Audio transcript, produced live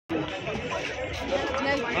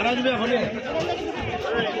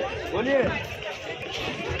बोलिए।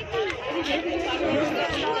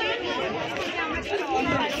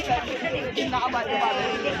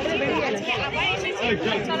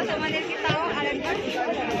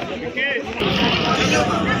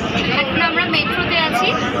 এখন আমরা মেট্রোতে আছি।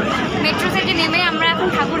 মেট্রো থেকে নেমে আমরা এখন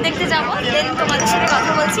ঠাকুর দেখতে যাব। দেন তোমাদের সাথে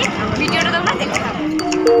কথা বলছি, ভিডিওটা তোমরা দেখতে থাকো।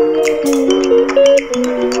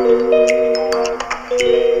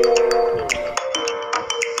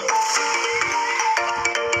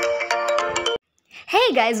 Hey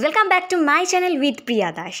guys, welcome back to my channel with প্রিয়া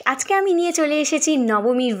দাস। আজকে আমি নিয়ে চলে এসেছি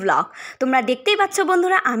নবমীর ব্লগ। তোমরা দেখতেই পাচ্ছ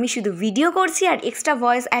বন্ধুরা, আমি শুধু ভিডিও করছি আর এক্সট্রা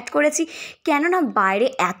ভয়েস অ্যাড করেছি, কেননা বাইরে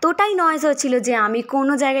এতটাই নয়েজ হচ্ছিল যে আমি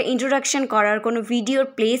কোনো জায়গায় ইন্ট্রোডাকশন করার কোনো ভিডিওর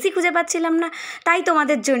প্লেসই খুঁজে পাচ্ছিলাম না। তাই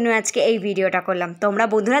তোমাদের জন্য আজকে এই ভিডিওটা করলাম। তোমরা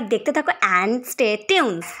বন্ধুরা দেখতে থাকো অ্যান্ড স্টে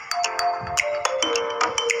টিউনস।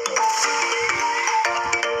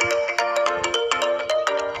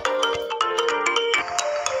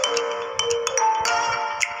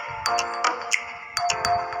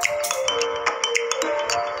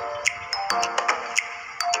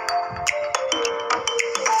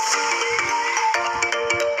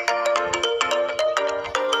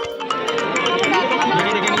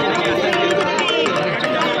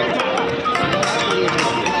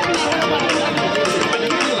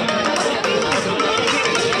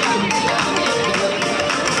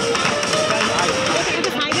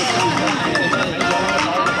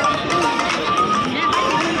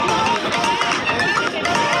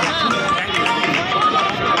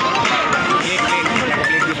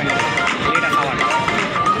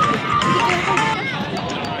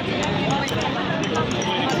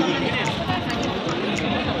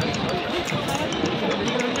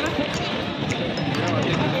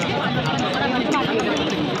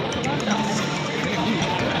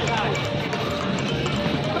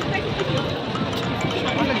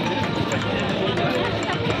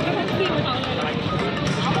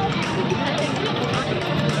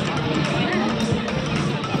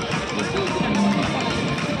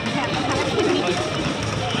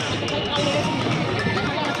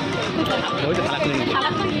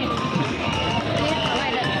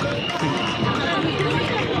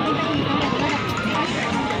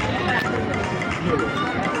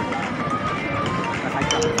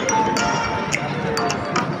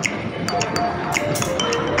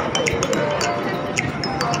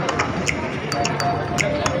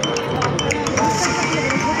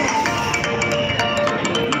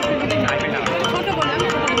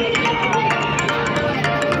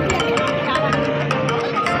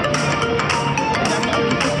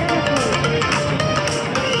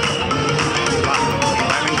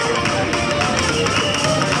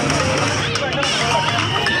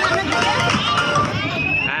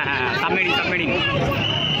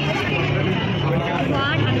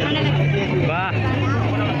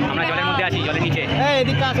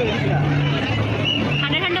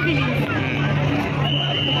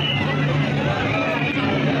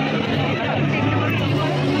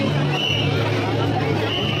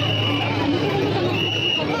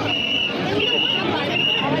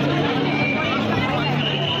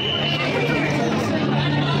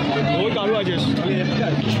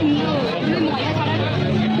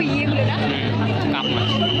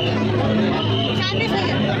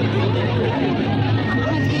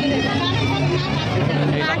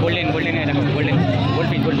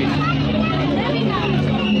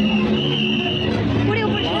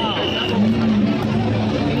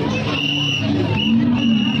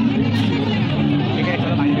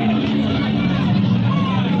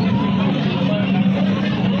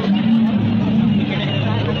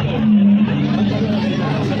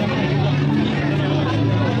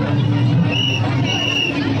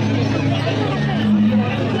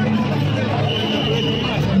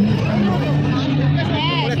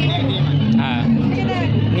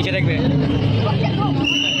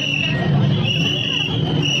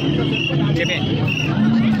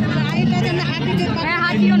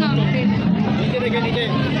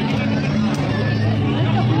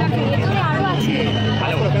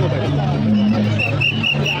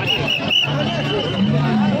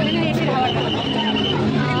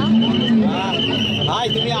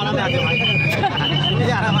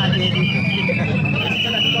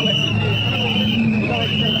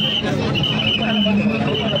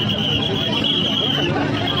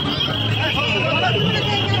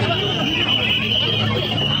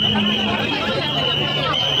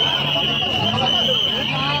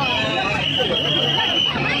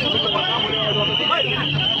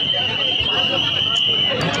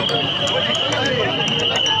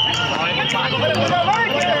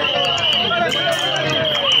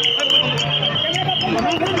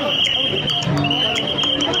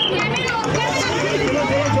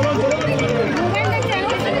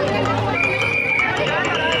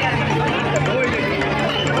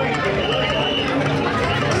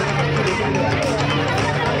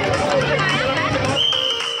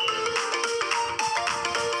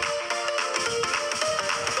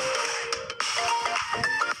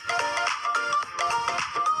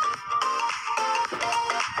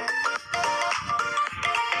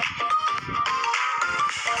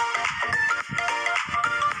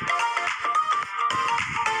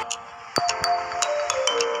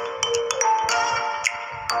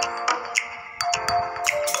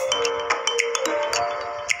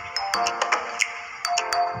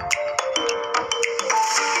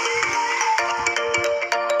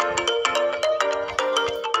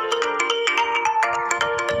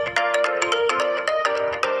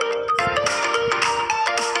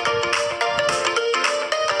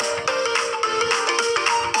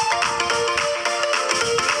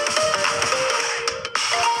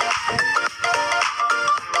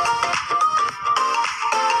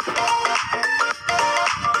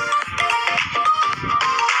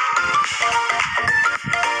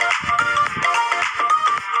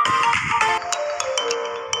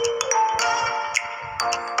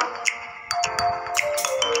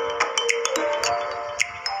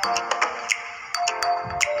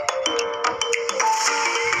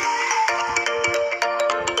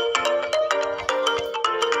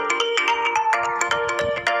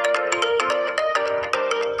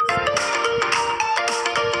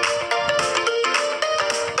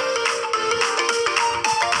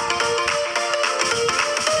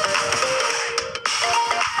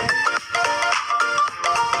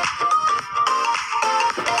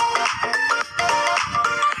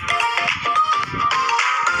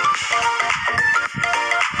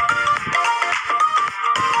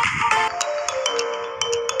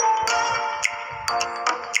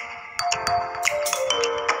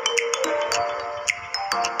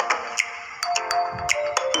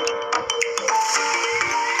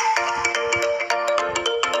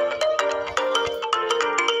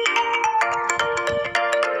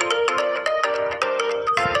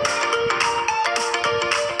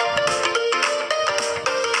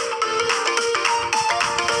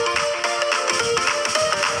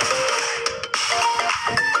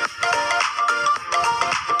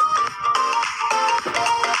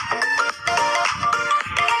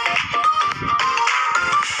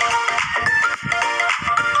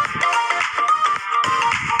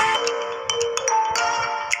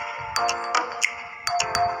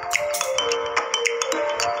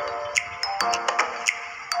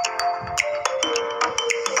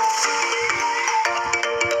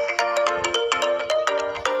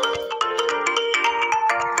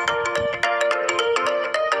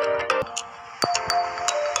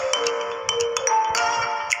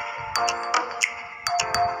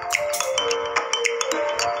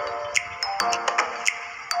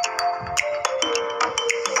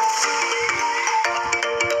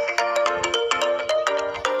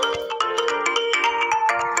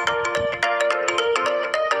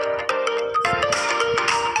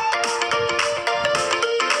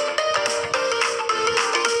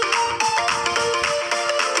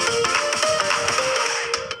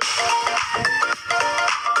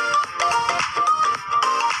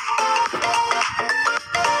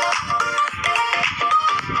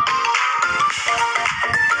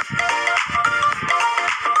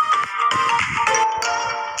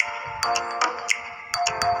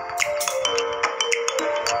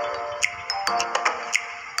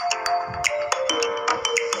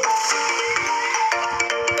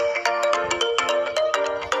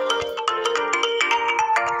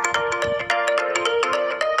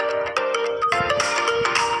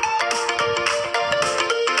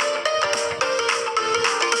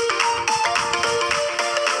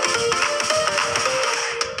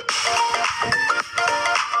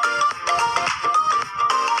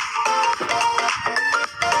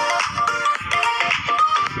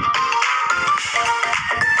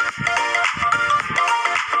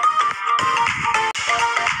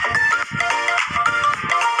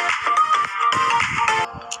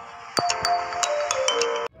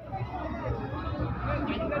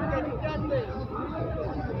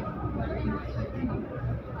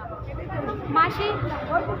 আসি।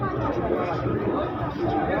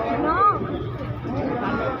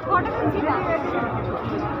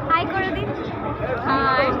 হাই করে দিন।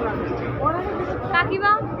 হাই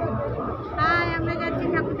কাকিমা। হাই, আমরা যাচ্ছি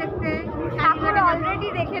ঠাকুর দেখতে। ঠাকুর অলরেডি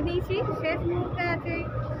দেখে নিয়েছি, শেষ মুহূর্তে আছে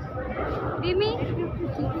রিমি।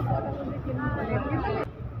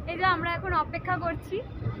 এই যে আমরা এখন অপেক্ষা করছি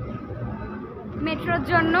মেট্রোর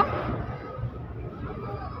জন্য।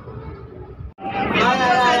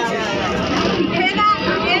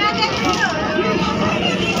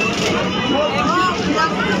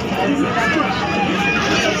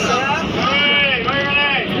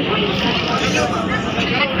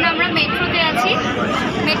 এখন আমরা মেট্রোতে আছি।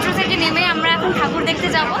 মেট্রো থেকে নেমে আমরা এখন ঠাকুর দেখতে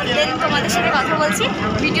যাবো। দেন তোমাদের সাথে কথা বলছি,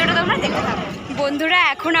 ভিডিওটা তোমরা দেখতে থাকো। বন্ধুরা,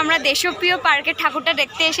 এখন আমরা দেশপ্রিয় পার্কের ঠাকুরটা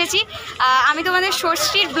দেখতে এসেছি। আমি তোমাদের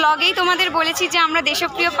ষষ্ঠীর ব্লগেই তোমাদের বলেছি যে আমরা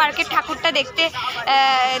দেশপ্রিয় পার্কের ঠাকুরটা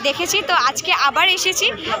দেখেছি, তো আজকে আবার এসেছি।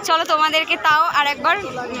 চলো তোমাদেরকে তাও আর একবার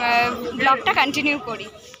ব্লগটা কন্টিনিউ করি।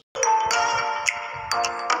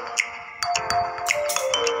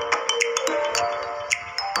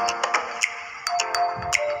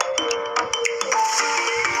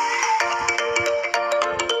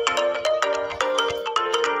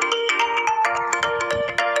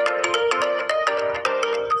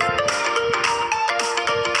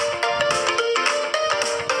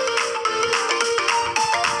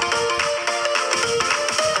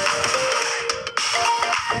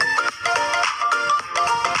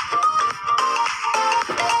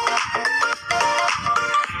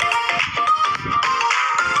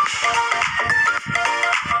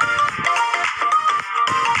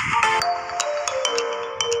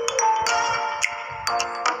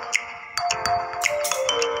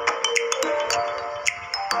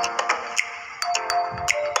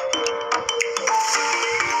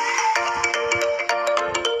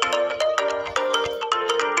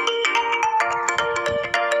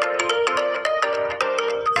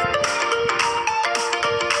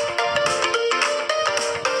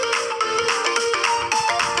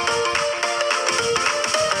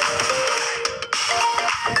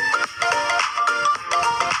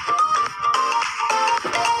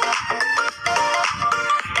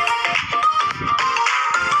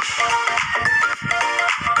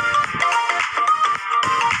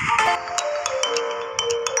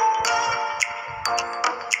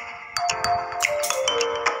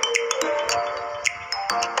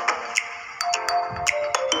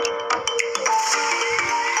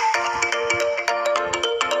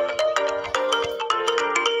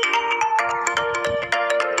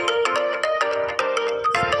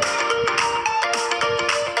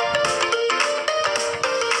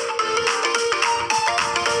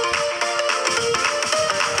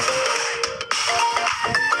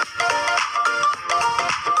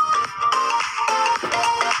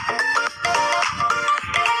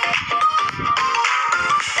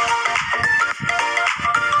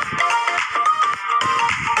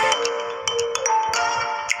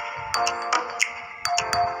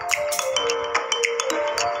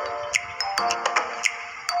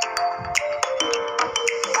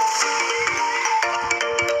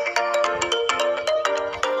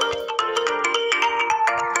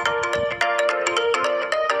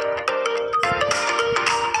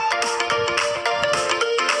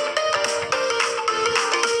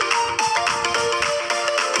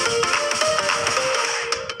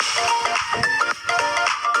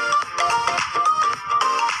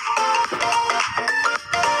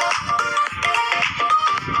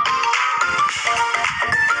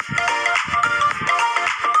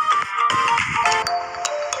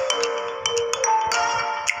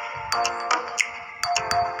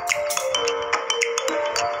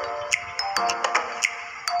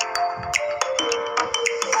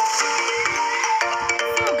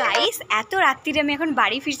 এত রাত্রিরে আমি এখন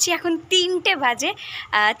বাড়ি ফিরছি। এখন 3টে বাজে,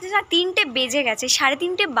 3টে বেজে গেছে,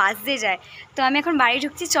 3:30 বাজতে যায়। তো আমি এখন বাড়ি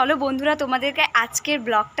ঢুকছি। চলো বন্ধুরা, তোমাদেরকে আজকের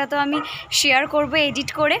ব্লগটা তো আমি শেয়ার করব এডিট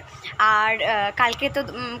করে। আর কালকে তো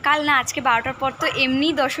আজকে 12টার পর তো এমনি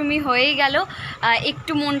দশমী হয়েই গেল।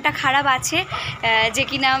 একটু মনটা খারাপ আছে যে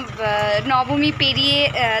কিনা নবমী পেরিয়ে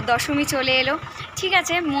দশমী চলে এলো। ঠিক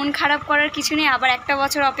আছে, মন খারাপ করার কিছু নেই, আবার একটা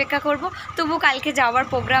বছর অপেক্ষা করব। তবু কালকে যাওয়ার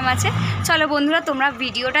প্রোগ্রাম আছে। চলো বন্ধুরা, তোমরা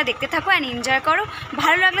ভিডিওটা দেখতে থাকো অ্যান্ড এনজয় করো।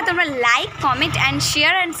 ভালো লাগলে তোমরা like, comment and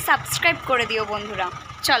share and subscribe করে দিও বন্ধুরা।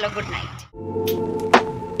 চলো, গুড নাইট।